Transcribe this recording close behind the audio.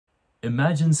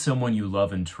Imagine someone you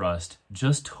love and trust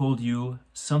just told you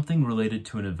something related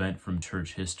to an event from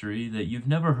church history that you've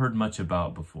never heard much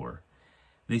about before.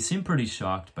 They seem pretty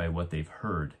shocked by what they've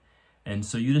heard, and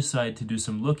so you decide to do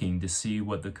some looking to see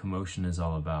what the commotion is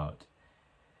all about.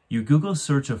 You Google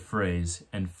search a phrase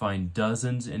and find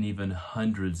dozens and even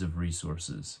hundreds of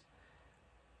resources.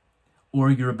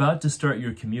 Or you're about to start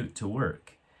your commute to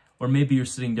work, or maybe you're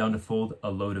sitting down to fold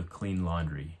a load of clean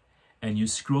laundry, and you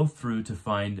scroll through to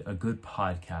find a good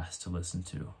podcast to listen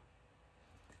to.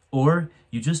 Or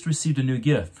you just received a new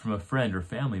gift from a friend or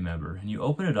family member, and you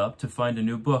open it up to find a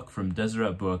new book from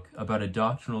Deseret Book about a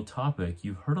doctrinal topic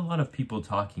you've heard a lot of people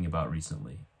talking about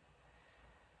recently.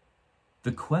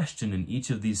 The question in each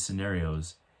of these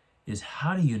scenarios is,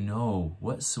 how do you know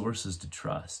what sources to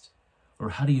trust? Or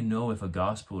how do you know if a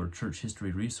gospel or church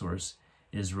history resource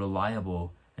is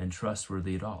reliable and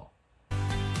trustworthy at all?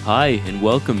 Hi, and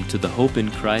welcome to the Hope in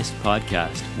Christ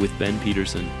podcast with Ben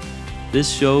Peterson. This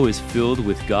show is filled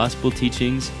with gospel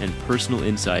teachings and personal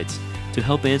insights to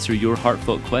help answer your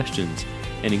heartfelt questions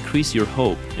and increase your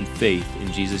hope and faith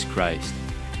in Jesus Christ.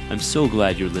 I'm so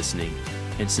glad you're listening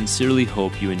and sincerely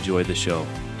hope you enjoy the show.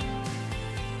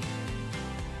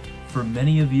 For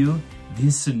many of you,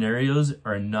 these scenarios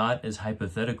are not as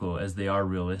hypothetical as they are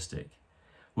realistic.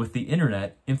 With the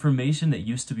internet, information that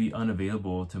used to be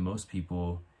unavailable to most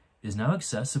people is now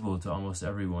accessible to almost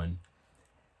everyone.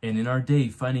 And in our day,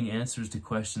 finding answers to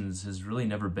questions has really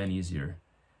never been easier.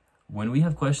 When we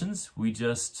have questions, we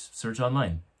just search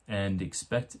online and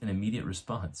expect an immediate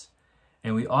response.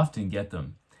 And we often get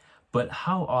them. But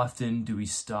how often do we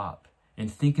stop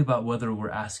and think about whether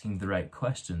we're asking the right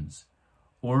questions,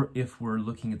 or if we're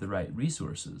looking at the right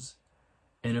resources,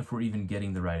 and if we're even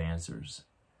getting the right answers?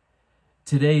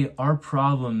 Today, our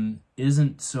problem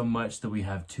isn't so much that we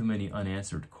have too many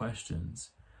unanswered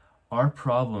questions. Our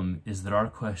problem is that our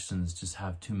questions just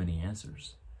have too many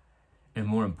answers. And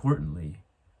more importantly,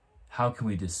 how can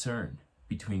we discern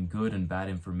between good and bad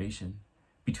information,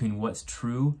 between what's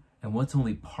true and what's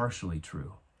only partially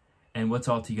true, and what's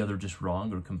altogether just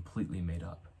wrong or completely made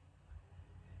up?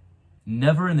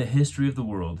 Never in the history of the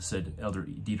world, said Elder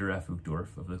Dieter F.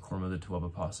 Uchtdorf of the Quorum of the 12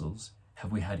 Apostles,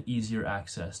 have we had easier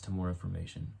access to more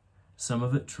information. Some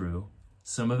of it true,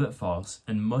 some of it false,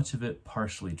 and much of it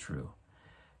partially true.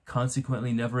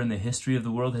 Consequently, never in the history of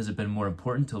the world has it been more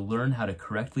important to learn how to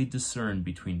correctly discern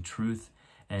between truth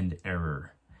and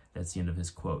error. That's the end of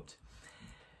his quote.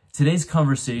 Today's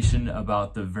conversation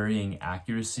about the varying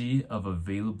accuracy of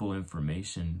available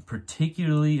information,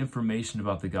 particularly information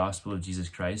about the gospel of Jesus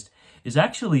Christ, is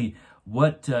actually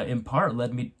what in part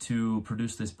led me to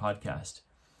produce this podcast.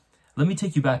 Let me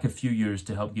take you back a few years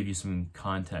to help give you some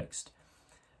context.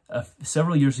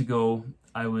 Several years ago,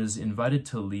 I was invited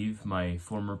to leave my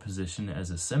former position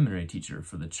as a seminary teacher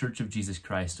for the Church of Jesus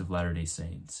Christ of Latter-day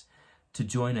Saints to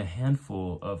join a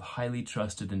handful of highly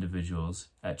trusted individuals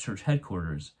at church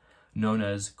headquarters known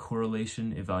as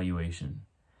correlation evaluation.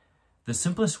 The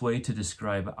simplest way to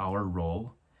describe our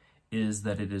role is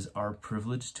that it is our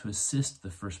privilege to assist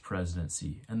the First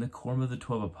Presidency and the Quorum of the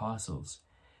 12 Apostles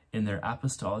in their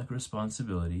apostolic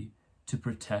responsibility to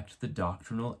protect the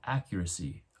doctrinal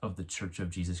accuracy of the Church of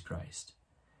Jesus Christ.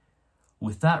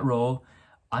 With that role,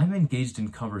 I'm engaged in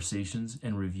conversations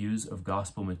and reviews of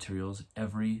gospel materials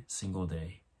every single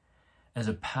day. As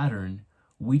a pattern,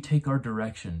 we take our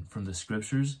direction from the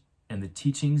scriptures and the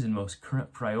teachings and most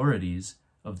current priorities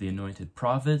of the anointed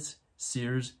prophets,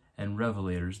 seers, and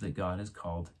revelators that God has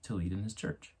called to lead in his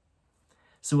church.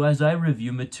 So as I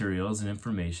review materials and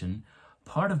information,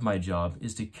 part of my job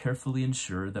is to carefully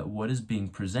ensure that what is being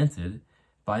presented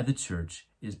by the church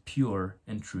is pure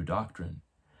and true doctrine,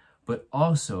 but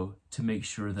also to make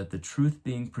sure that the truth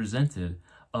being presented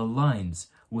aligns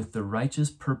with the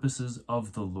righteous purposes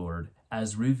of the Lord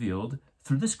as revealed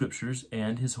through the scriptures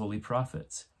and his holy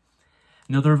prophets.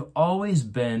 Now, there have always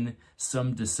been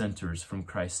some dissenters from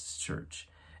Christ's church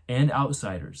and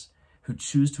outsiders who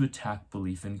choose to attack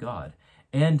belief in God.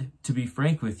 And to be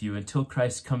frank with you, until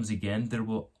Christ comes again, there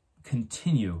will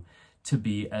continue to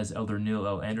be, as Elder Neil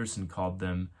L. Anderson called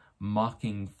them,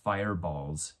 mocking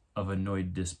fireballs of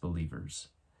annoyed disbelievers.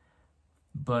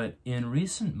 But in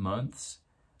recent months,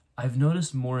 I've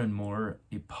noticed more and more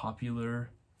a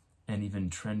popular and even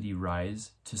trendy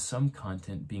rise to some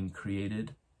content being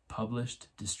created, published,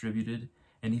 distributed,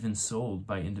 and even sold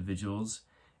by individuals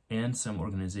and some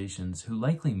organizations who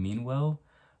likely mean well,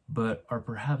 but are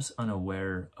perhaps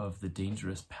unaware of the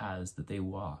dangerous paths that they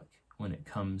walk when it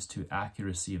comes to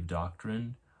accuracy of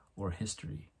doctrine or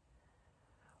history.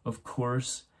 Of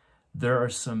course, There are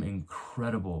some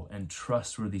incredible and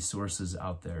trustworthy sources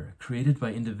out there, created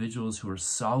by individuals who are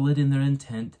solid in their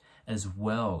intent as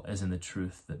well as in the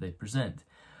truth that they present.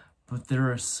 But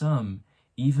there are some,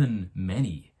 even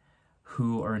many,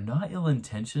 who are not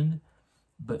ill-intentioned,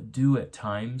 but do at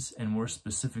times, and more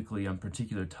specifically on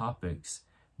particular topics,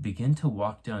 begin to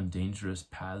walk down dangerous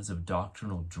paths of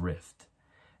doctrinal drift.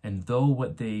 And though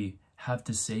what they have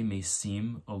to say may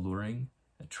seem alluring,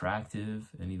 attractive,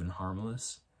 and even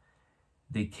harmless,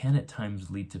 they can at times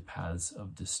lead to paths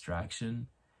of distraction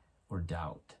or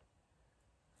doubt.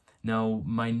 Now,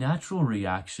 my natural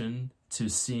reaction to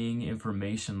seeing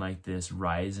information like this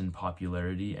rise in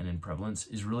popularity and in prevalence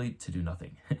is really to do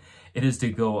nothing. It is to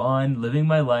go on living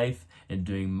my life and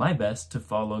doing my best to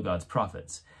follow God's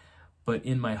prophets. But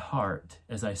in my heart,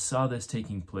 as I saw this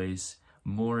taking place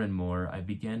more and more, I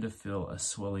began to feel a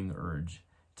swelling urge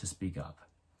to speak up.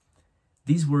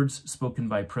 These words, spoken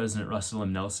by President Russell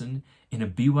M. Nelson in a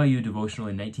BYU devotional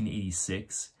in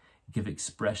 1986, give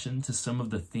expression to some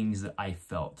of the things that I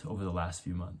felt over the last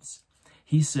few months.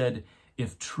 He said,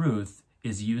 "If truth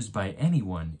is used by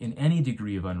anyone in any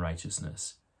degree of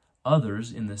unrighteousness,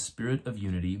 others in the spirit of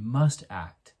unity must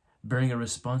act, bearing a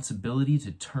responsibility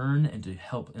to turn and to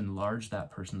help enlarge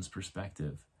that person's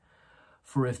perspective.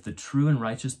 For if the true and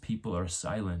righteous people are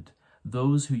silent,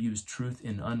 those who use truth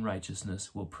in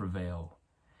unrighteousness will prevail."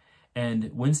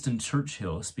 And Winston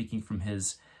Churchill, speaking from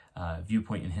his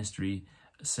viewpoint in history,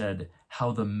 said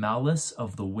how the malice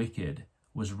of the wicked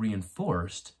was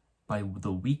reinforced by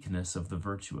the weakness of the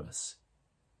virtuous.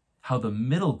 How the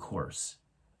middle course,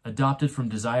 adopted from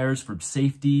desires for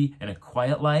safety and a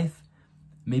quiet life,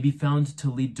 may be found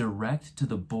to lead direct to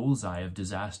the bullseye of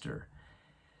disaster.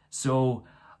 So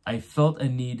I felt a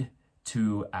need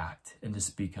to act and to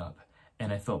speak up,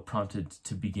 and I felt prompted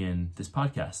to begin this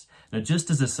podcast. Now, just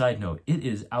as a side note, it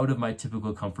is out of my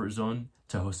typical comfort zone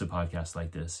to host a podcast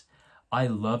like this. I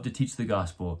love to teach the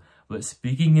gospel, but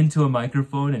speaking into a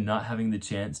microphone and not having the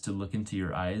chance to look into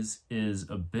your eyes is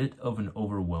a bit of an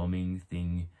overwhelming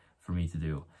thing for me to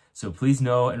do. So please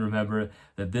know and remember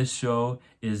that this show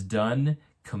is done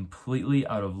completely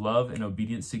out of love and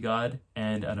obedience to God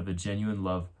and out of a genuine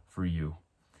love for you.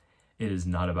 It is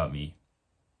not about me.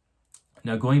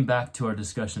 Now, going back to our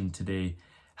discussion today,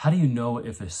 how do you know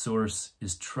if a source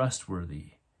is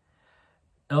trustworthy?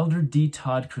 Elder D.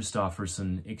 Todd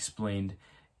Christofferson explained,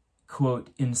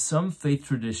 quote, "In some faith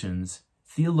traditions,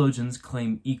 theologians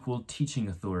claim equal teaching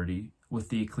authority with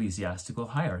the ecclesiastical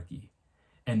hierarchy,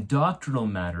 and doctrinal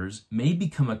matters may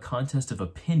become a contest of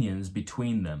opinions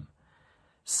between them.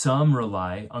 Some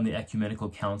rely on the ecumenical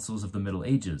councils of the Middle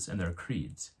Ages and their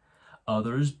creeds.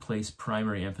 Others place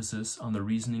primary emphasis on the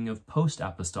reasoning of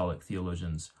post-apostolic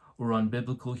theologians or on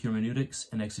biblical hermeneutics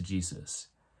and exegesis.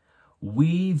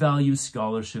 We value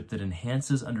scholarship that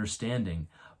enhances understanding,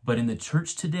 but in the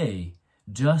church today,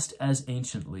 just as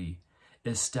anciently,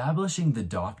 establishing the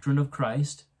doctrine of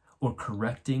Christ or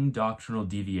correcting doctrinal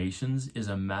deviations is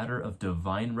a matter of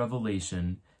divine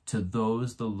revelation to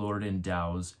those the Lord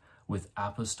endows with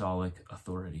apostolic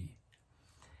authority."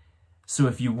 So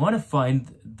if you want to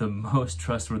find the most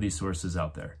trustworthy sources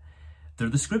out there, they're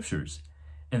the scriptures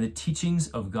and the teachings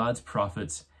of God's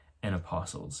prophets and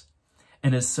apostles.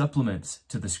 And as supplements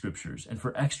to the scriptures and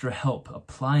for extra help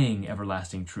applying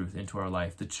everlasting truth into our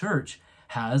life, the church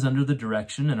has, under the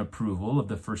direction and approval of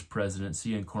the First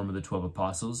Presidency and Quorum of the 12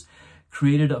 Apostles,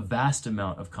 created a vast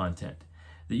amount of content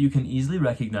that you can easily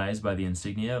recognize by the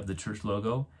insignia of the church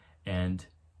logo and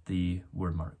the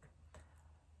word mark.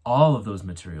 All of those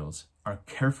materials are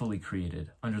carefully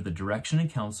created under the direction and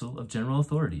counsel of general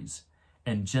authorities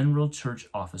and general church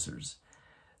officers.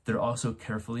 They're also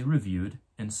carefully reviewed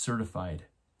and certified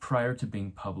prior to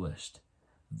being published.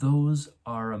 Those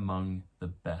are among the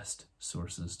best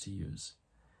sources to use.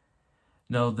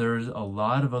 Now, there's a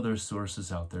lot of other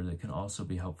sources out there that can also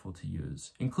be helpful to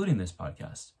use, including this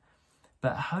podcast.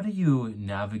 But how do you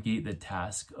navigate the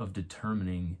task of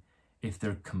determining if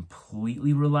they're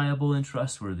completely reliable and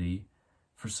trustworthy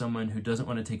for someone who doesn't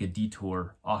want to take a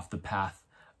detour off the path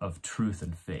of truth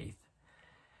and faith?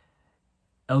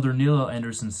 Elder Neil L.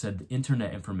 Anderson said the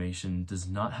internet information does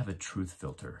not have a truth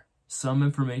filter. Some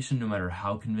information, no matter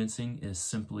how convincing, is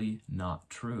simply not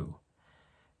true.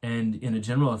 And in a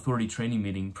general authority training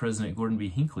meeting, President Gordon B.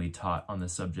 Hinckley taught on the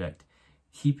subject,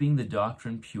 keeping the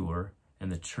doctrine pure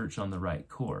and the church on the right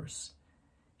course.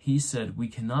 He said, we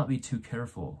cannot be too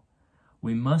careful.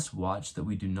 We must watch that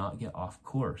we do not get off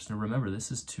course. Now remember,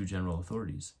 this is two general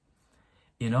authorities.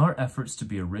 In our efforts to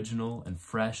be original and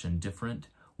fresh and different,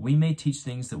 we may teach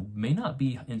things that may not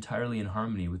be entirely in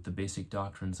harmony with the basic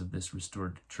doctrines of this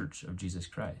restored Church of Jesus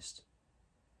Christ.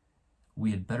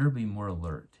 We had better be more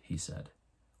alert, he said.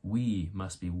 We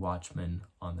must be watchmen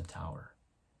on the tower.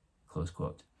 Close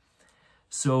quote.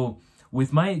 So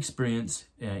with my experience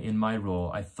in my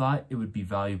role, I thought it would be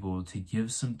valuable to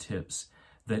give some tips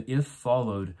that, if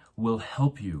followed, will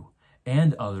help you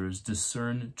and others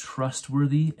discern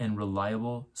trustworthy and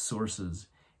reliable sources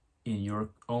in your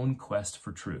own quest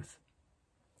for truth.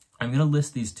 I'm going to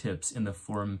list these tips in the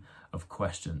form of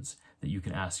questions that you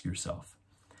can ask yourself.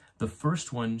 The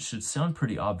first one should sound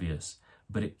pretty obvious,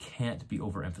 but it can't be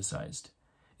overemphasized.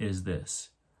 It is this: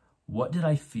 what did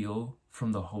I feel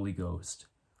from the Holy Ghost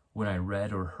when I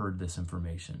read or heard this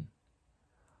information?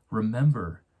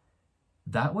 Remember,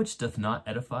 that which doth not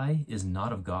edify is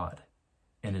not of God,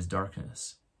 and is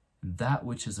darkness. That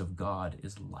which is of God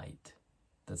is light.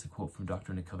 That's a quote from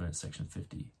Doctrine and Covenants, section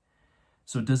 50.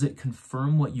 So does it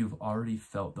confirm what you've already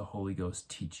felt the Holy Ghost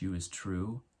teach you is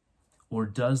true? Or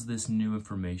does this new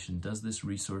information, does this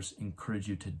resource encourage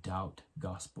you to doubt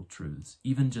gospel truths,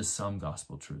 even just some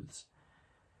gospel truths?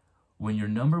 When your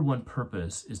number one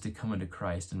purpose is to come into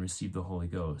Christ and receive the Holy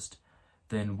Ghost,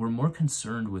 then we're more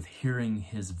concerned with hearing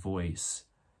his voice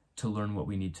to learn what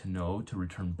we need to know to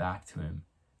return back to him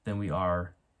than we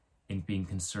are in being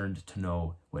concerned to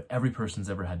know what every person's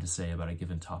ever had to say about a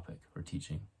given topic or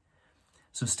teaching.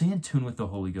 So stay in tune with the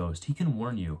Holy Ghost. He can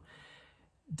warn you.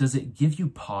 Does it give you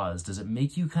pause? Does it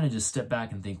make you kind of just step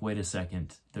back and think, wait a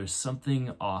second, there's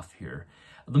something off here?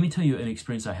 Let me tell you an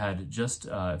experience I had just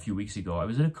a few weeks ago. I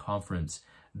was at a conference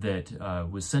that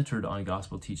was centered on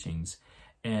gospel teachings.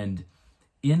 And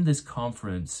in this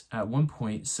conference, at one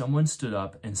point, someone stood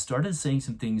up and started saying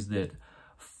some things that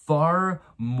far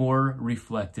more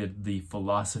reflected the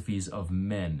philosophies of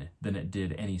men than it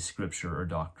did any scripture or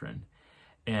doctrine.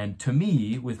 And to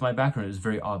me, with my background, it was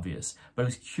very obvious. But I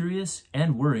was curious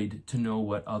and worried to know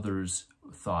what others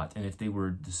thought and if they were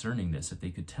discerning this, if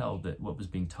they could tell that what was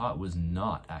being taught was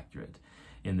not accurate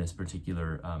in this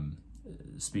particular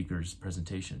speaker's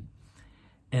presentation.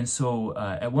 And so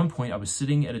at one point, I was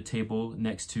sitting at a table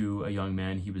next to a young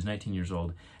man. He was 19 years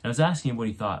old. And I was asking him what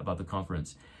he thought about the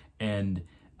conference. And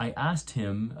I asked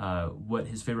him what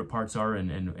his favorite parts are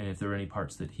and if there were any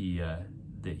parts that he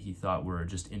thought were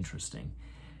just interesting.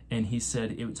 And he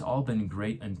said, it's all been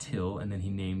great until, and then he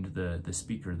named the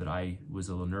speaker that I was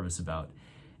a little nervous about.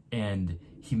 And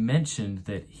he mentioned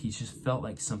that he just felt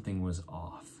like something was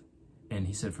off. And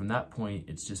he said from that point,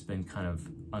 it's just been kind of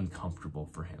uncomfortable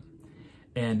for him.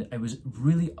 And it was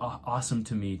really awesome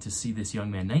to me to see this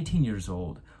young man, 19 years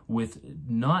old, with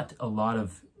not a lot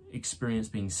of experience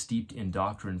being steeped in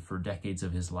doctrine for decades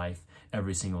of his life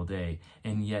every single day.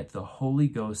 And yet the Holy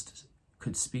Ghost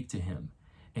could speak to him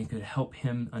and could help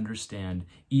him understand,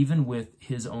 even with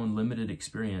his own limited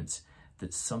experience,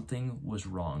 that something was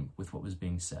wrong with what was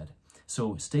being said.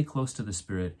 So stay close to the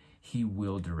Spirit. He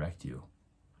will direct you.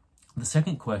 The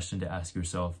second question to ask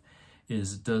yourself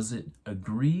is, does it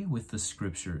agree with the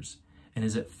scriptures? And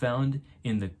is it found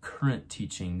in the current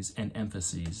teachings and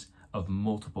emphases of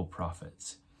multiple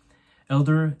prophets?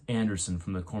 Elder Anderson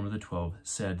from the Quorum of the 12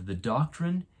 said, the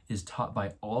doctrine is taught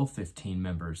by all 15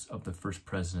 members of the First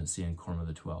Presidency and Quorum of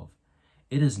the 12.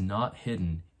 It is not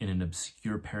hidden in an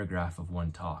obscure paragraph of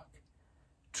one talk.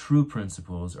 True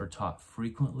principles are taught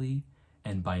frequently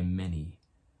and by many.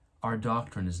 Our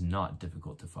doctrine is not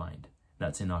difficult to find.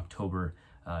 That's in October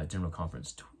General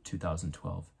Conference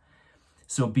 2012.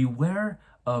 So beware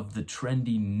of the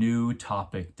trendy new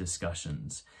topic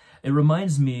discussions. It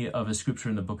reminds me of a scripture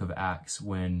in the book of Acts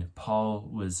when Paul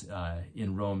was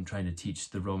in Rome trying to teach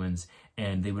the Romans,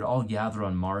 and they would all gather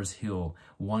on Mars Hill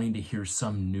wanting to hear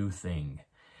some new thing.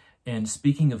 And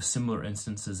speaking of similar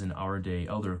instances in our day,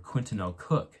 Elder Quentin L.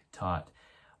 Cook taught,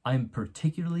 I'm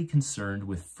particularly concerned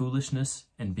with foolishness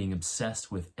and being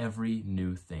obsessed with every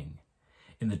new thing.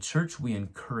 In the church, we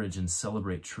encourage and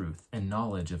celebrate truth and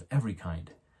knowledge of every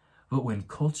kind. But when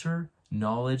culture,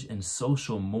 knowledge, and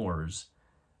social mores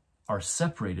are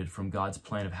separated from God's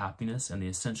plan of happiness and the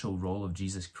essential role of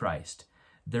Jesus Christ,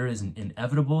 there is an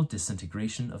inevitable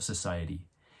disintegration of society.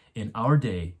 In our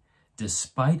day,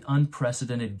 despite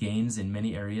unprecedented gains in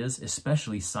many areas,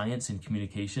 especially science and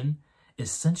communication,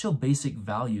 essential basic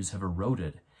values have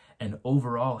eroded, and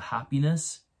overall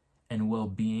happiness and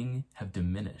well-being have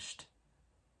diminished.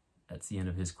 That's the end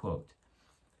of his quote.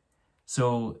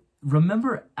 So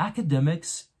remember,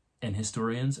 academics and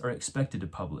historians are expected to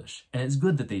publish, and it's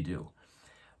good that they do.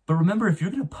 But remember, if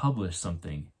you're going to publish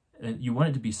something and you want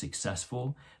it to be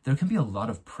successful, there can be a lot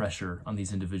of pressure on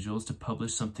these individuals to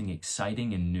publish something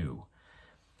exciting and new.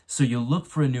 So you'll look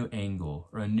for a new angle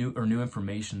or new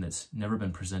information that's never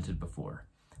been presented before,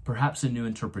 perhaps a new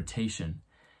interpretation.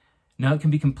 Now, it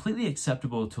can be completely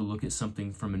acceptable to look at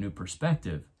something from a new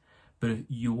perspective, but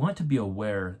you want to be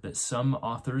aware that some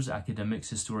authors, academics,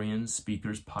 historians,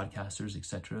 speakers, podcasters,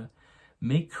 etc.,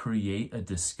 may create a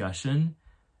discussion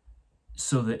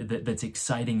so that's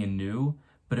exciting and new,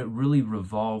 but it really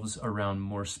revolves around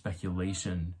more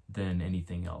speculation than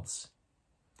anything else.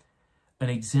 An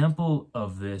example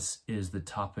of this is the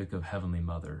topic of Heavenly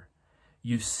Mother.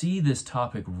 You see this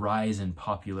topic rise in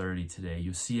popularity today.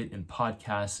 You see it in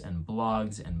podcasts and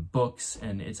blogs and books,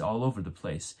 and it's all over the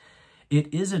place.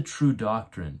 It is a true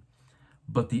doctrine,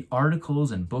 but the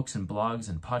articles and books and blogs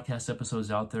and podcast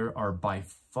episodes out there are by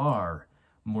far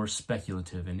more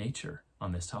speculative in nature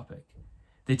on this topic.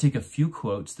 They take a few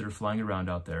quotes that are flying around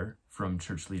out there from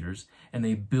church leaders, and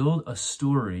they build a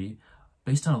story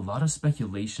based on a lot of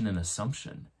speculation and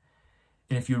assumption.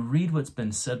 And if you read what's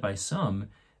been said by some,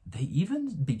 they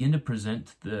even begin to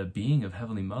present the being of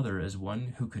Heavenly Mother as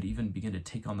one who could even begin to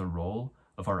take on the role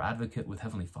of our advocate with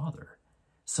Heavenly Father.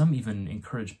 Some even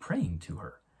encourage praying to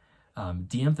her,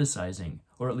 de-emphasizing,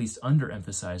 or at least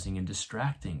under-emphasizing and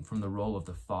distracting from the role of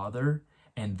the Father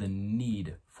and the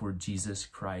need for Jesus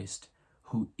Christ,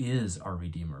 who is our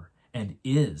Redeemer and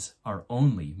is our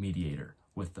only mediator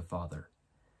with the Father.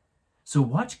 So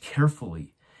watch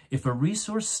carefully. If a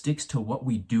resource sticks to what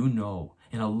we do know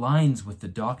and aligns with the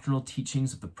doctrinal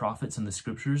teachings of the prophets and the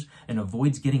scriptures and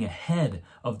avoids getting ahead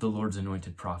of the Lord's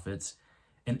anointed prophets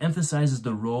and emphasizes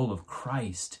the role of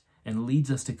Christ and leads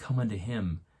us to come unto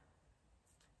him,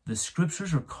 the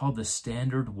scriptures are called the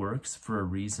standard works for a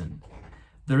reason.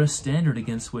 They're a standard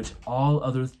against which all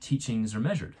other teachings are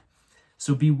measured.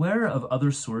 So beware of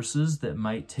other sources that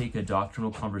might take a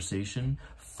doctrinal conversation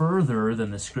further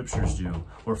than the scriptures do,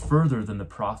 or further than the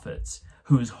prophets,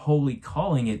 whose holy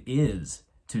calling it is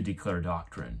to declare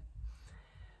doctrine.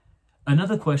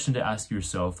 Another question to ask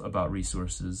yourself about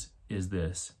resources is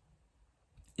this: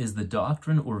 is the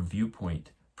doctrine or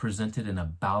viewpoint presented in a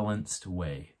balanced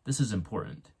way? This is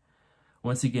important.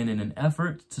 Once again, in an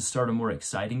effort to start a more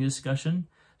exciting discussion,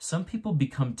 some people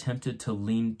become tempted to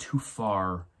lean too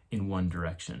far in one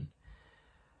direction.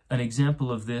 An example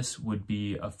of this would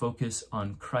be a focus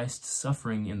on Christ's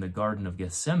suffering in the Garden of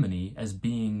Gethsemane as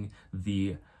being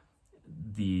the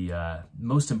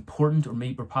most important,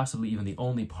 or possibly even the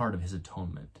only part of his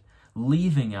atonement,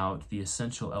 leaving out the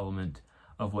essential element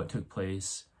of what took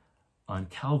place on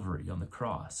Calvary, on the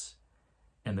cross,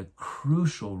 and the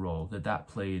crucial role that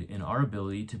played in our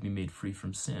ability to be made free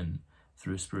from sin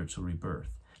through a spiritual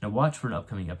rebirth. Now watch for an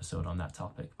upcoming episode on that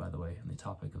topic, by the way, on the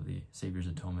topic of the Savior's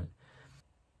atonement.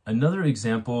 Another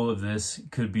example of this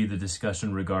could be the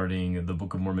discussion regarding the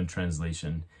Book of Mormon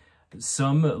translation.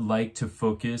 Some like to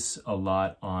focus a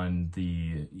lot on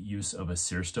the use of a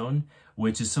seer stone,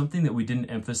 which is something that we didn't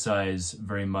emphasize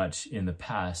very much in the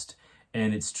past.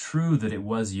 And it's true that it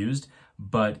was used,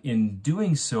 but in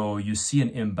doing so, you see an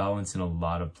imbalance in a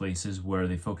lot of places where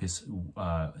they focus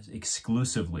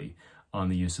exclusively on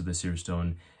the use of the seer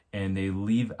stone, and they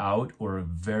leave out or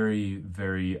very,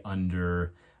 very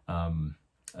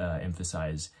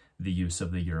emphasize the use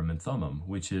of the Urim and Thummim,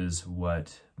 which is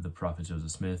what the prophet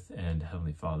Joseph Smith and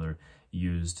Heavenly Father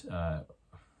used.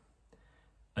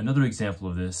 Another example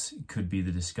of this could be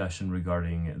the discussion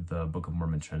regarding the Book of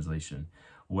Mormon translation,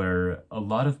 where a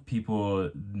lot of people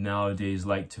nowadays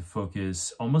like to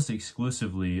focus almost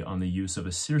exclusively on the use of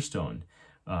a seer stone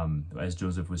as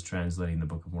Joseph was translating the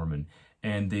Book of Mormon.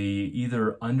 And they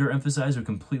either underemphasize or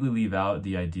completely leave out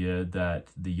the idea that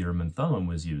the Urim and Thummim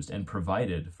was used and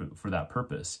provided for that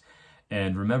purpose.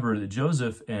 And remember that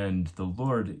Joseph and the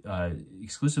Lord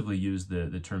exclusively used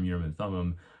the term Urim and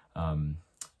Thummim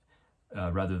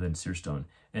rather than seer stone.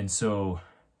 And so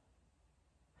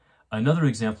another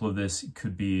example of this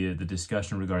could be the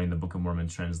discussion regarding the Book of Mormon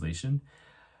translation,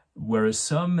 whereas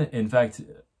some, in fact,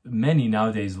 many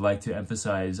nowadays like to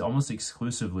emphasize almost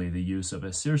exclusively the use of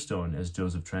a seer stone as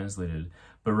Joseph translated.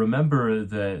 But remember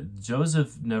that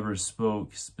Joseph never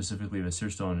spoke specifically of a seer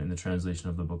stone in the translation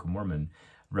of the Book of Mormon.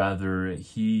 Rather,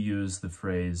 he used the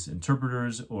phrase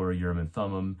interpreters or Urim and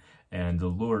Thummim, and the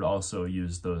Lord also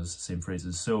used those same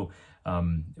phrases. So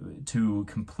to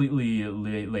completely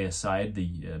lay aside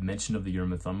the mention of the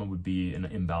Urim and Thummim would be an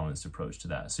imbalanced approach to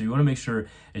that. So you want to make sure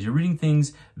as you're reading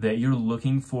things that you're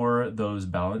looking for those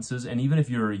balances, and even if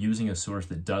you're using a source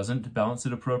that doesn't balance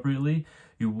it appropriately,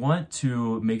 you want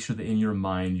to make sure that in your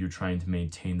mind you're trying to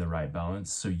maintain the right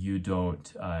balance so you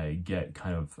don't get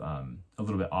kind of a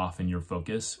little bit off in your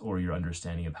focus or your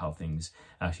understanding of how things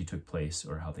actually took place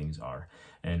or how things are,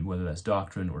 and whether that's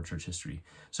doctrine or church history.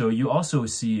 So you also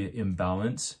see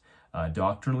imbalance,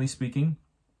 doctrinally speaking,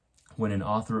 when an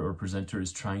author or presenter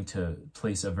is trying to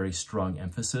place a very strong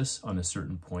emphasis on a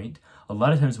certain point, a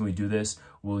lot of times when we do this,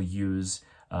 we'll use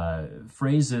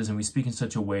phrases and we speak in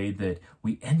such a way that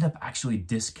we end up actually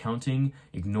discounting,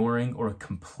 ignoring, or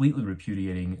completely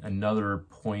repudiating another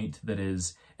point that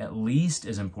is at least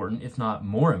as important, if not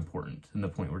more important, than the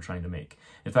point we're trying to make.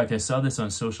 In fact, I saw this on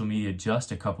social media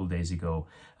just a couple days ago.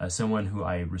 Someone who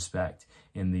I respect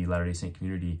in the Latter-day Saint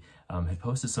community had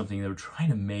posted something. They were trying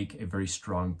to make a very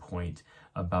strong point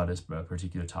about a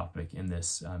particular topic in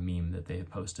this meme that they had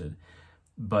posted.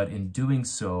 But in doing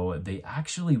so, they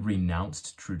actually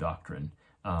renounced true doctrine,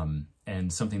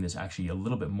 and something that's actually a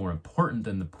little bit more important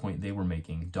than the point they were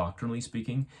making, doctrinally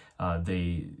speaking.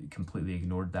 They completely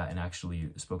ignored that and actually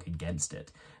spoke against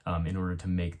it in order to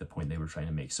make the point they were trying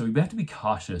to make. So we have to be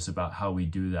cautious about how we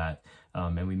do that,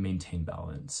 and we maintain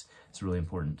balance. It's really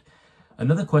important.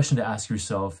 Another question to ask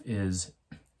yourself is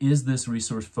this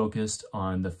resource focused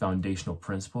on the foundational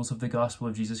principles of the gospel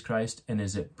of Jesus Christ? And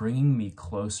is it bringing me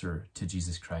closer to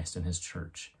Jesus Christ and his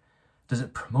church? Does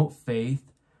it promote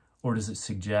faith, or does it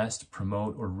suggest,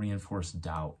 promote, or reinforce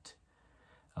doubt?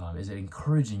 Is it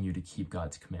encouraging you to keep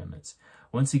God's commandments?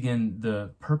 Once again,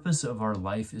 the purpose of our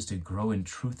life is to grow in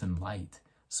truth and light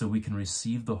so we can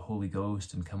receive the Holy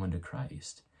Ghost and come unto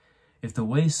Christ. If the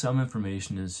way some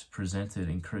information is presented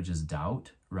encourages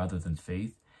doubt rather than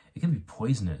faith, it can be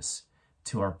poisonous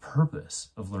to our purpose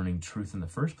of learning truth in the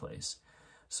first place.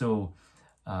 So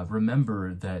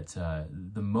remember that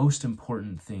the most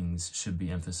important things should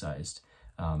be emphasized,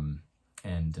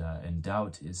 and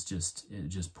doubt is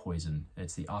just poison.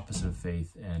 It's the opposite of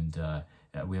faith, and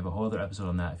we have a whole other episode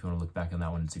on that. If you want to look back on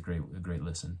that one, it's a great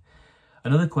listen.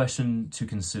 Another question to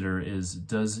consider is,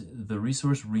 does the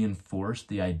resource reinforce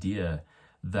the idea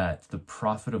that the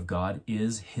prophet of God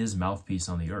is his mouthpiece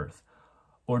on the earth?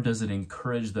 Or does it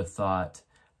encourage the thought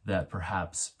that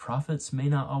perhaps prophets may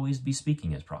not always be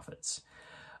speaking as prophets?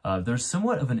 There's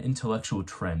somewhat of an intellectual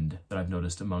trend that I've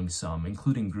noticed among some,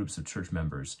 including groups of church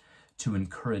members, to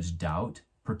encourage doubt,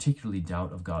 particularly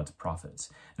doubt of God's prophets.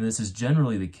 And this is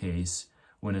generally the case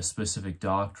when a specific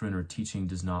doctrine or teaching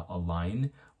does not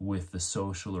align with the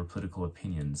social or political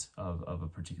opinions of a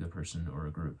particular person or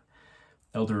a group.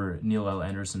 Elder Neil L.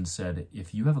 Anderson said,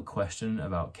 "If you have a question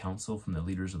about counsel from the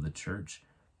leaders of the church,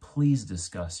 please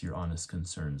discuss your honest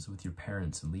concerns with your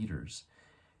parents and leaders.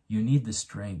 You need the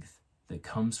strength that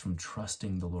comes from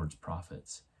trusting the Lord's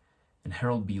prophets." And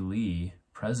Harold B. Lee,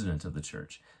 president of the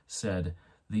church, said,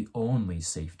 "The only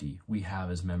safety we have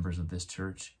as members of this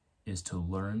church is to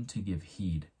learn to give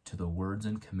heed to the words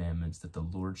and commandments that the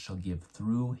Lord shall give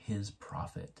through his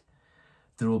prophet.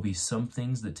 There will be some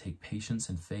things that take patience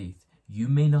and faith. You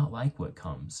may not like what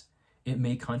comes. It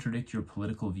may contradict your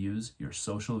political views, your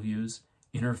social views,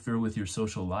 interfere with your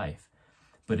social life.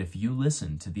 But if you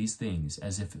listen to these things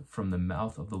as if from the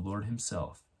mouth of the Lord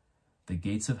himself, the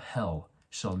gates of hell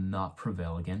shall not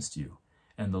prevail against you,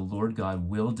 and the Lord God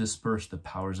will disperse the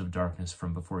powers of darkness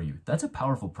from before you." That's a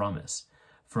powerful promise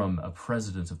from a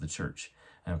president of the church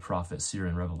and a prophet, seer,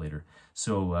 and revelator.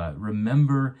 So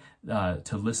remember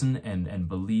to listen and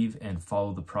believe and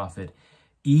follow the prophet,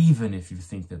 even if you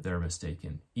think that they're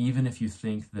mistaken, even if you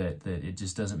think that it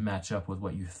just doesn't match up with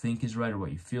what you think is right or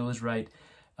what you feel is right.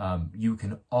 You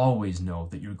can always know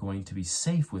that you're going to be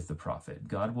safe with the prophet.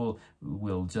 God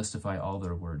will justify all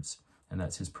their words, and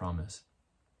that's his promise.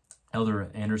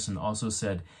 Elder Anderson also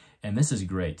said, and this is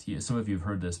great, some of you have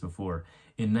heard this before,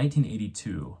 in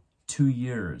 1982, 2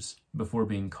 years before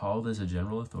being called as a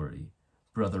general authority,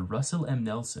 Brother Russell M.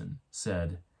 Nelson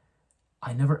said,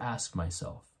 "I never asked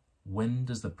myself, when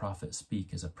does the prophet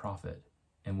speak as a prophet,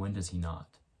 and when does he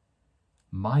not?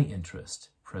 My interest,"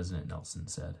 President Nelson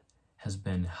said, "has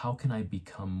been, how can I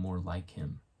become more like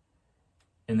him?"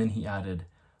 And then he added,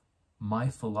 "My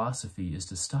philosophy is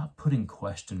to stop putting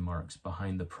question marks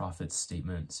behind the prophet's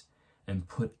statements and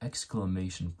put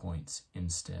exclamation points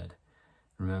instead."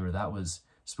 Remember, that was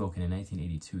spoken in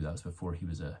 1982. That was before he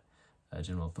was a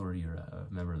general authority or a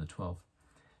member of the 12.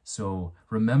 So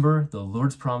remember the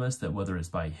Lord's promise that whether it's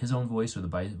by his own voice or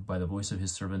by the voice of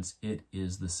his servants, it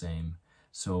is the same.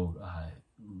 So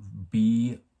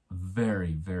be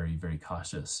very, very, very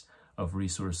cautious of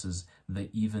resources that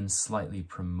even slightly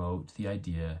promote the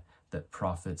idea that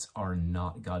prophets are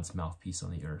not God's mouthpiece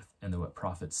on the earth, and that what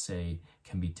prophets say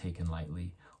can be taken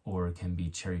lightly or can be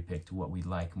cherry-picked, what we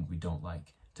like and what we don't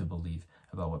like to believe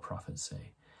about what prophets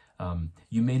say.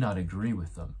 You may not agree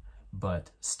with them,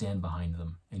 but stand behind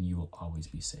them and you will always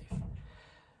be safe.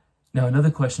 Now, another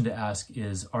question to ask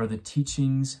is, are the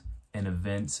teachings and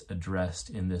events addressed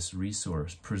in this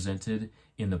resource presented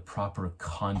in the proper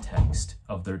context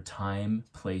of their time,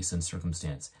 place, and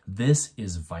circumstance. This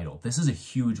is vital. This is a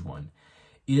huge one.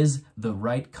 Is the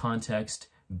right context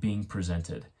being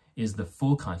presented? Is the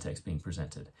full context being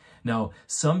presented? Now,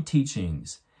 some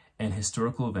teachings and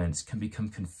historical events can become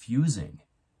confusing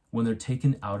when they're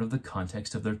taken out of the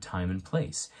context of their time and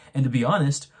place. And to be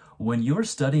honest, when you're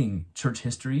studying church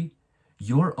history,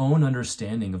 your own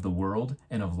understanding of the world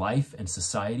and of life and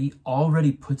society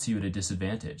already puts you at a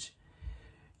disadvantage.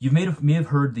 You may have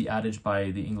heard the adage by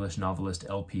the English novelist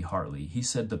L.P. Hartley. He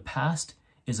said, "The past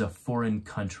is a foreign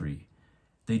country.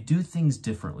 They do things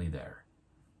differently there."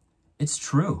 It's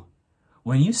true.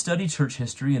 When you study church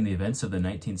history and the events of the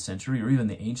 19th century or even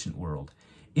the ancient world,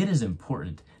 it is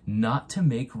important not to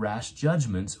make rash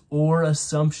judgments or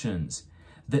assumptions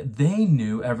that they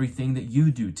knew everything that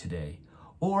you do today,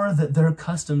 or that their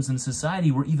customs and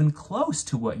society were even close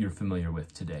to what you're familiar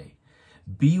with today.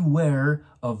 Beware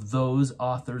of those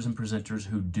authors and presenters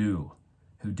who do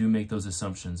make those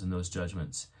assumptions and those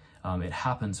judgments. It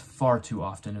happens far too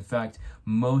often. In fact,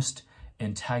 most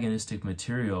antagonistic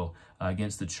material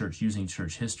against the church using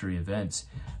church history events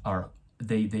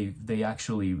they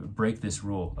actually break this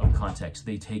rule of context.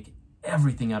 They take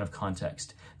everything out of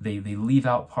context. They leave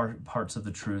out parts of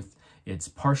the truth. It's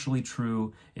partially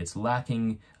true, it's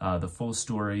lacking the full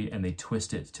story, and they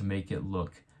twist it to make it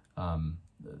look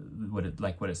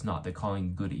like what it's not. They're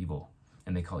calling good evil,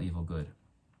 and they call evil good,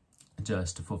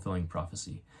 just fulfilling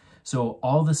prophecy. So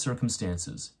all of the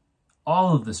circumstances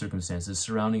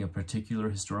surrounding a particular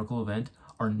historical event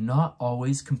are not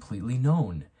always completely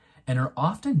known, and are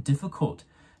often difficult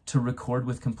to record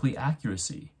with complete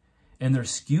accuracy. And they're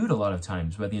skewed a lot of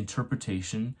times by the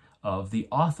interpretation of the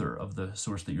author of the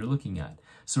source that you're looking at.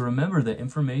 So remember that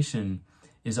information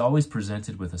is always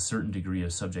presented with a certain degree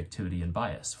of subjectivity and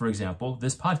bias. For example,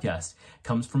 this podcast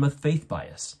comes from a faith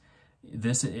bias.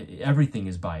 Everything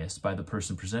is biased by the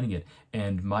person presenting it,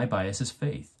 and my bias is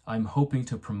faith. I'm hoping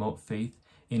to promote faith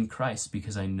in Christ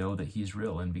because I know that he's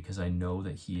real and because I know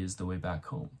that he is the way back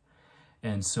home.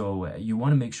 And so you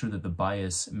want to make sure that the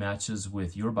bias matches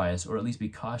with your bias, or at least be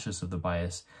cautious of the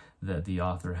bias that the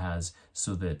author has,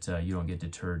 so that you don't get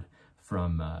deterred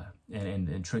from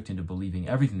and tricked into believing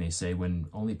everything they say when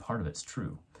only part of it's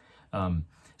true.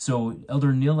 So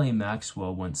Elder Neil A.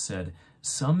 Maxwell once said,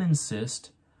 "Some insist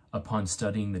upon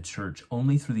studying the church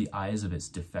only through the eyes of its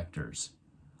defectors,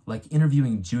 like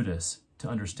interviewing Judas to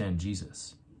understand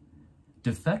Jesus.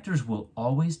 Defectors will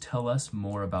always tell us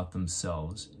more about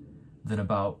themselves than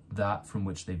about that from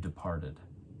which they've departed.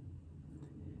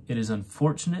 It is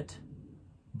unfortunate,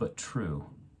 but true,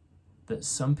 that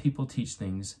some people teach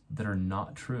things that are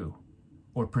not true,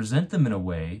 or present them in a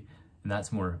way, and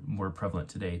that's more prevalent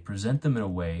today, present them in a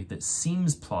way that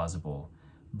seems plausible,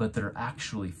 but that are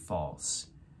actually false."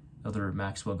 Elder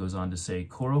Maxwell goes on to say,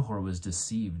 "Korihor was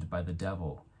deceived by the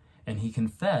devil, and he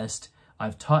confessed,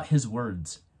 'I've taught his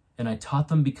words, and I taught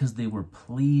them because they were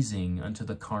pleasing unto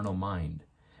the carnal mind.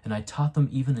 And I taught them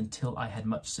even until I had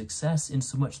much success,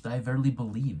 insomuch that I verily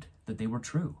believed that they were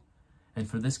true. And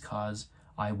for this cause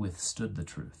I withstood the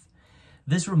truth.'"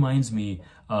 This reminds me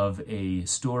of a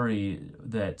story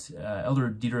that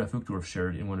Elder Dieter F. Uchtdorf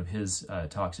shared in one of his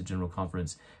talks at General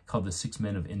Conference, called The 6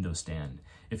 Men of Indostan.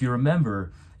 If you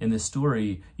remember, in this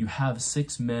story, you have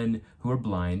 6 men who are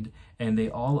blind, and they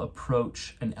all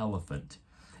approach an elephant.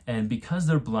 And because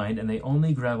they're blind and they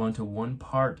only grab onto one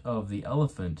part of the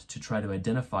elephant to try to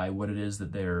identify what it is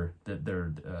that they're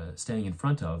standing in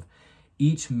front of,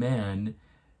 each man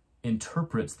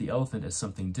interprets the elephant as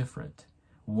something different.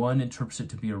 One interprets it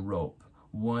to be a rope,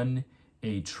 one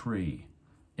a tree,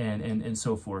 and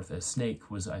so forth. A snake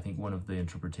was, I think, one of the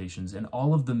interpretations. And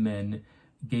all of the men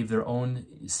gave their own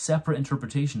separate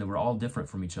interpretation that were all different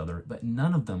from each other, but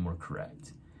none of them were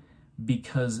correct,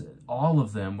 because all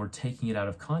of them were taking it out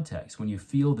of context. When you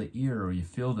feel the ear, or you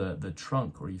feel the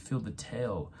trunk, or you feel the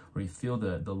tail, or you feel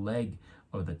the leg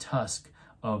or the tusk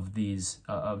of these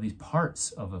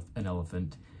parts of an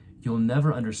elephant, you'll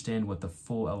never understand what the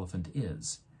full elephant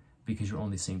is, because you're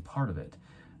only seeing part of it.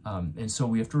 And so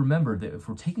we have to remember that if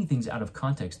we're taking things out of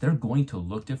context, they're going to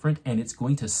look different, and it's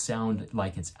going to sound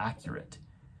like it's accurate.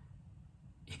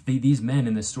 These men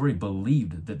in this story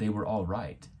believed that they were all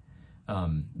right,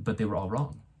 but they were all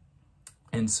wrong.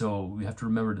 And so we have to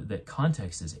remember that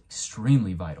context is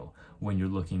extremely vital when you're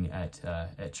looking at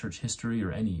church history,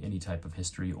 or any type of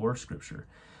history or scripture.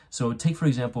 So take, for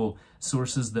example,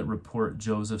 sources that report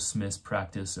Joseph Smith's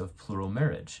practice of plural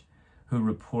marriage, who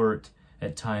report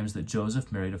at times that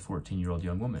Joseph married a 14-year-old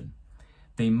young woman.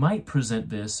 They might present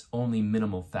this only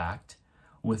minimal fact,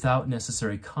 without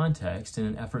necessary context in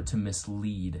an effort to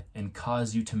mislead and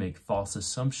cause you to make false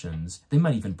assumptions. They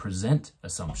might even present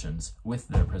assumptions with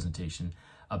their presentation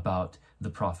about the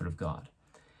prophet of God.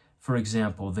 For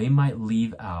example, they might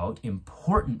leave out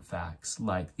important facts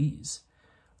like these.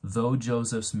 Though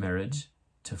Joseph's marriage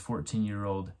to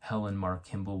 14-year-old Helen Mar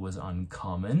Kimball was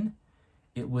uncommon,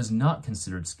 it was not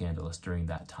considered scandalous during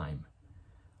that time.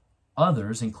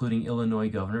 Others, including Illinois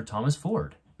Governor Thomas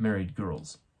Ford, married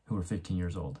girls who were 15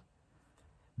 years old.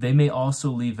 They may also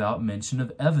leave out mention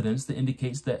of evidence that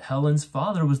indicates that Helen's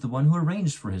father was the one who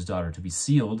arranged for his daughter to be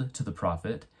sealed to the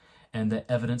prophet, and that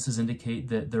evidences indicate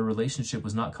that their relationship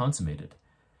was not consummated.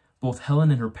 Both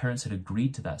Helen and her parents had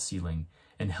agreed to that sealing,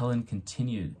 and Helen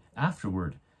continued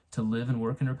afterward to live and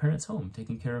work in her parents' home,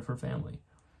 taking care of her family.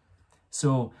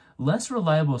 So less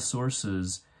reliable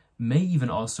sources may even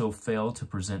also fail to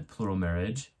present plural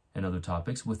marriage and other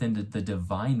topics within the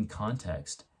divine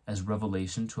context as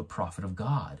revelation to a prophet of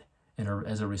God and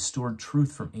as a restored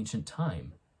truth from ancient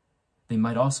time. They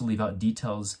might also leave out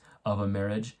details of a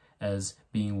marriage as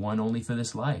being one only for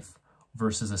this life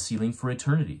versus a sealing for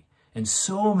eternity, and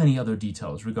so many other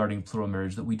details regarding plural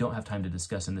marriage that we don't have time to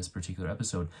discuss in this particular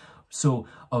episode. So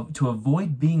to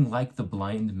avoid being like the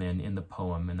blind men in the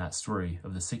poem and that story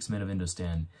of the 6 men of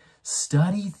Indostan,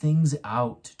 study things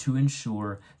out to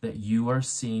ensure that you are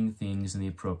seeing things in the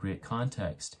appropriate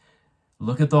context.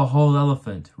 Look at the whole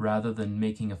elephant rather than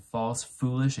making a false,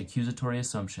 foolish, accusatory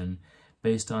assumption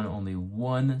based on only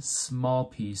one small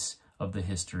piece of the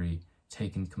history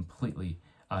taken completely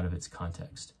out of its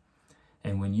context.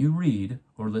 And when you read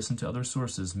or listen to other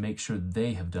sources, make sure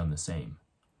they have done the same.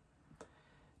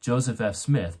 Joseph F.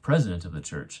 Smith, president of the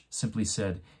church, simply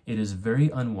said, "It is very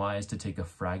unwise to take a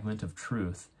fragment of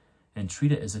truth and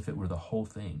treat it as if it were the whole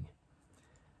thing."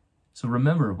 So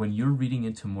remember, when you're reading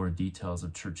into more details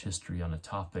of church history on a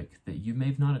topic that you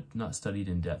may have not studied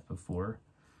in depth before,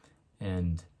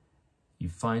 and you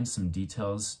find some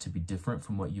details to be different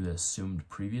from what you had assumed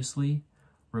previously,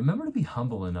 remember to be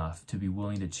humble enough to be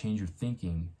willing to change your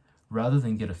thinking rather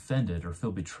than get offended or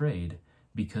feel betrayed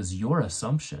because your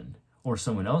assumption or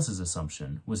someone else's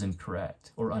assumption was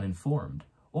incorrect or uninformed,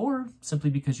 or simply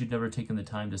because you'd never taken the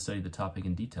time to study the topic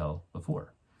in detail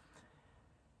before.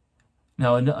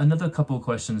 Now, another couple of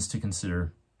questions to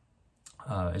consider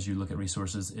as you look at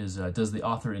resources is, does the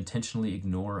author intentionally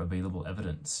ignore available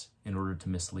evidence in order to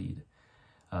mislead?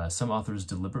 Some authors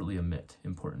deliberately omit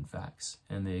important facts,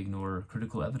 and they ignore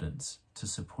critical evidence to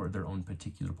support their own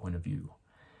particular point of view.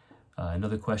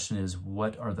 Another question is,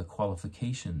 what are the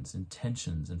qualifications,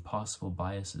 intentions, and possible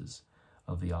biases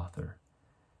of the author?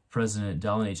 President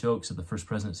Dallin H. Oaks of the First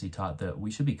Presidency taught that we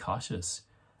should be cautious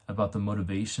about the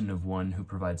motivation of one who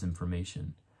provides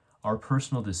information. Our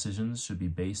personal decisions should be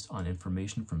based on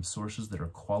information from sources that are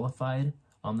qualified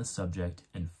on the subject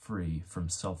and free from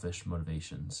selfish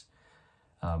motivations.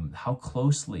 How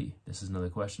closely, this is another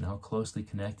question, how closely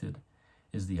connected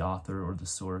is the author or the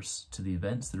source to the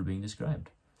events that are being described?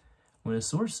 When a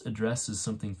source addresses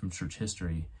something from church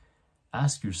history,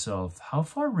 ask yourself how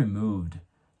far removed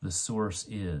the source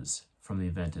is from the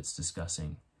event it's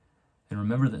discussing. And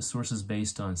remember that sources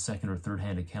based on second or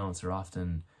third-hand accounts are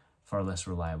often far less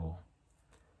reliable.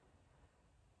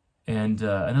 And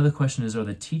another question is, are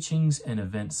the teachings and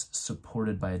events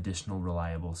supported by additional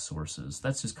reliable sources?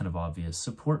 That's just kind of obvious.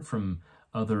 Support from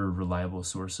other reliable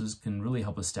sources can really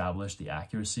help establish the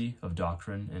accuracy of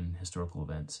doctrine and historical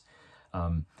events.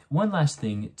 One last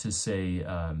thing to say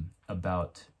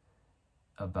about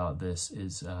this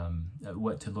is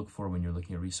what to look for when you're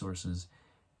looking at resources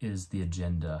is the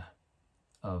agenda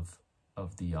of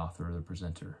the author or the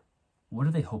presenter. What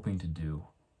are they hoping to do?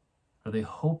 Are they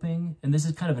hoping, and this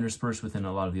is kind of interspersed within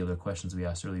a lot of the other questions we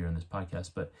asked earlier in this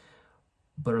podcast, but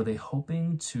are they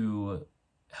hoping to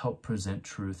help present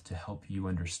truth to help you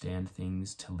understand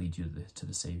things to lead you to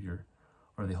the Savior?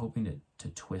 Or are they hoping to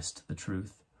twist the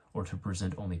truth, or to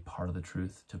present only part of the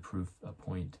truth to prove a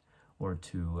point, or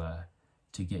to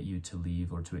get you to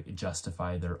leave, or to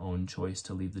justify their own choice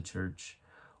to leave the church,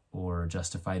 or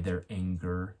justify their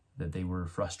anger that they were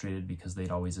frustrated because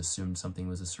they'd always assumed something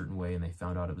was a certain way and they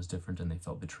found out it was different and they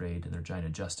felt betrayed, and they're trying to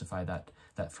justify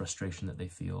that frustration that they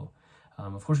feel.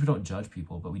 Of course, we don't judge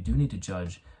people, but we do need to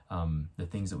judge the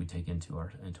things that we take into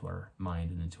our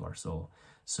mind and into our soul.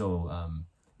 So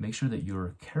make sure that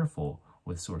you're careful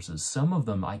with sources. Some of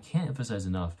them, I can't emphasize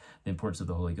enough the importance of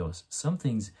the Holy Ghost. Some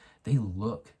things, they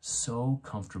look so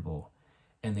comfortable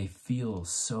and they feel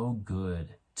so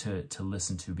good to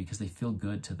listen to because they feel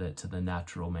good to the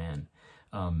natural man.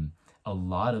 A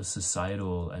lot of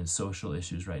societal and social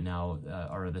issues right now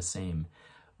are the same,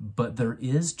 but there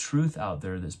is truth out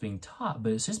there that's being taught,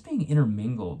 but it's just being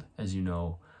intermingled, as you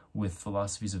know, with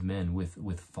philosophies of men,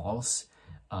 with false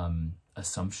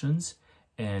assumptions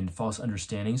and false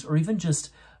understandings, or even just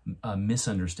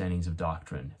misunderstandings of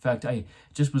doctrine. In fact, I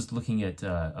just was looking at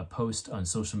a post on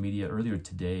social media earlier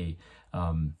today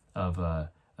of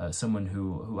someone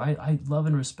who I love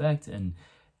and respect, and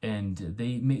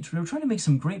they were trying to make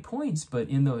some great points, but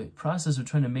in the process of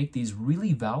trying to make these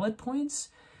really valid points,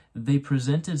 they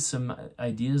presented some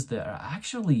ideas that are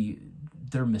actually,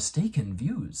 they're mistaken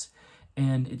views.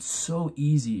 And it's so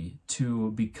easy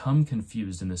to become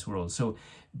confused in this world. So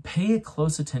pay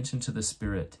close attention to the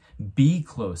Spirit. Be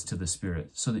close to the Spirit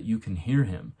so that you can hear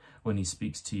him when he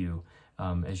speaks to you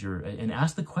and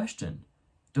ask the question.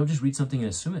 Don't just read something and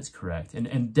assume it's correct.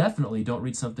 And definitely don't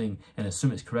read something and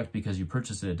assume it's correct because you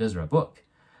purchased it at Deseret Book.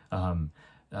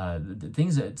 The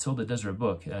things that sold at Deseret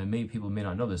Book, many people may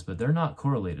not know this, but they're not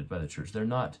correlated by the church. They're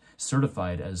not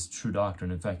certified as true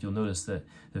doctrine. In fact, you'll notice that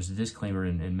there's a disclaimer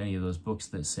in many of those books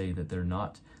that say that they're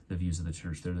not the views of the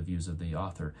church, they're the views of the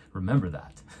author. Remember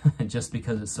that. Just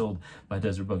because it's sold by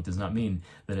Deseret Book does not mean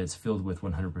that it's filled with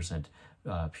 100%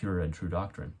 pure and true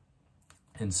doctrine.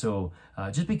 And so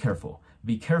just be careful.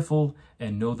 Be careful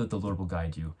and know that the Lord will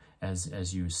guide you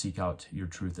as you seek out your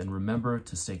truth. And remember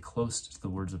to stay close to the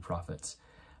words of prophets.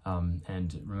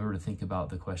 And remember to think about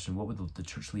the question, what would the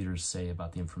church leaders say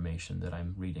about the information that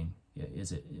I'm reading?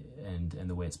 Is it and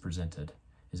the way it's presented?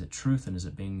 Is it truth, and is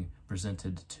it being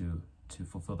presented to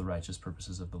fulfill the righteous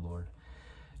purposes of the Lord?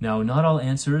 Now, not all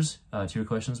answers to your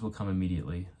questions will come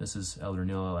immediately. This is Elder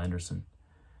Neil L. Anderson.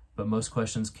 But most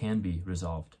questions can be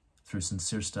resolved through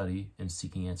sincere study and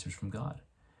seeking answers from God.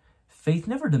 Faith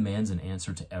never demands an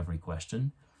answer to every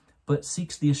question, but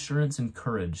seeks the assurance and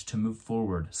courage to move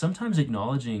forward, sometimes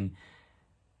acknowledging,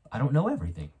 I don't know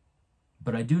everything,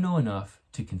 but I do know enough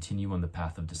to continue on the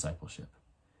path of discipleship.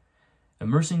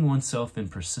 Immersing oneself in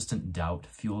persistent doubt,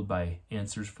 fueled by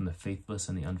answers from the faithless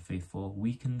and the unfaithful,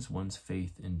 weakens one's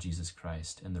faith in Jesus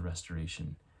Christ and the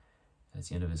restoration. That's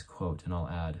the end of his quote, and I'll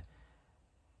add,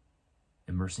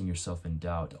 immersing yourself in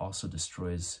doubt also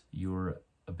destroys your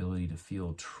ability to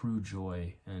feel true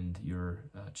joy and your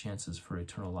chances for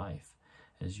eternal life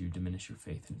as you diminish your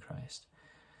faith in Christ.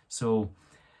 So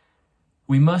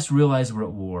we must realize we're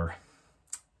at war.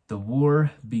 The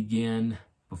war began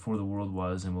before the world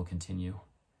was and will continue.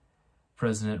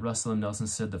 President Russell M. Nelson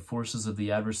said the forces of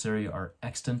the adversary are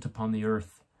extant upon the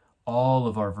earth. All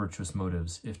of our virtuous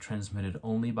motives, if transmitted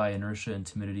only by inertia and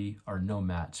timidity, are no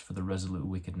match for the resolute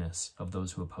wickedness of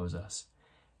those who oppose us.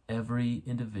 Every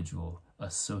individual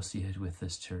associated with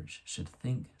this church should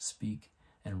think, speak,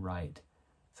 and write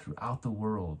throughout the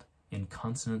world in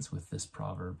consonance with this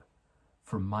proverb.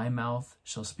 For my mouth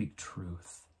shall speak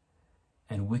truth,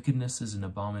 and wickedness is an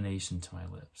abomination to my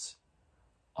lips.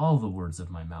 All the words of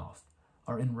my mouth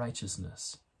are in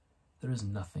righteousness. There is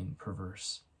nothing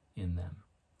perverse in them.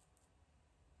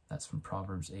 That's from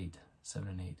Proverbs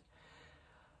 8:7-8.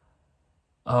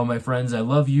 Oh, my friends, I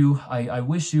love you. I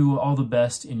wish you all the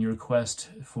best in your quest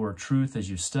for truth as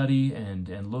you study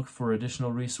and look for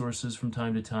additional resources from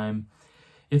time to time.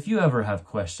 If you ever have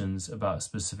questions about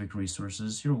specific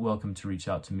resources, you're welcome to reach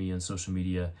out to me on social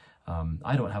media.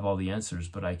 I don't have all the answers,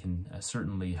 but I can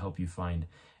certainly help you find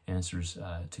answers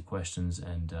to questions,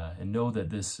 and know that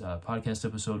this podcast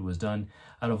episode was done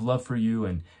out of love for you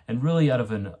and really out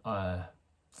of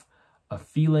a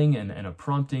feeling and a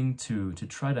prompting to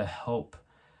try to help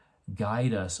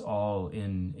guide us all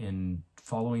in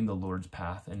following the Lord's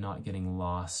path and not getting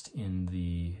lost in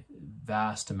the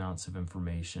vast amounts of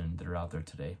information that are out there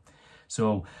today.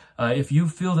 So if you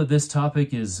feel that this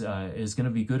topic is going to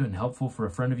be good and helpful for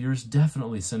a friend of yours,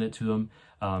 definitely send it to them.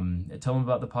 Tell them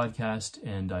about the podcast,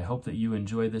 and I hope that you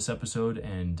enjoy this episode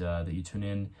and that you tune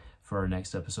in for our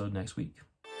next episode next week.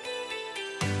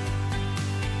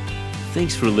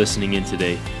 Thanks for listening in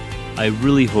today. I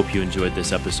really hope you enjoyed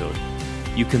this episode.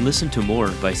 You can listen to more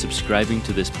by subscribing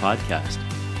to this podcast.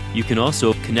 You can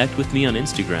also connect with me on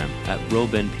Instagram at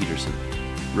 @RoBenPeterson.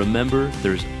 Remember,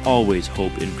 there's always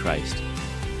hope in Christ.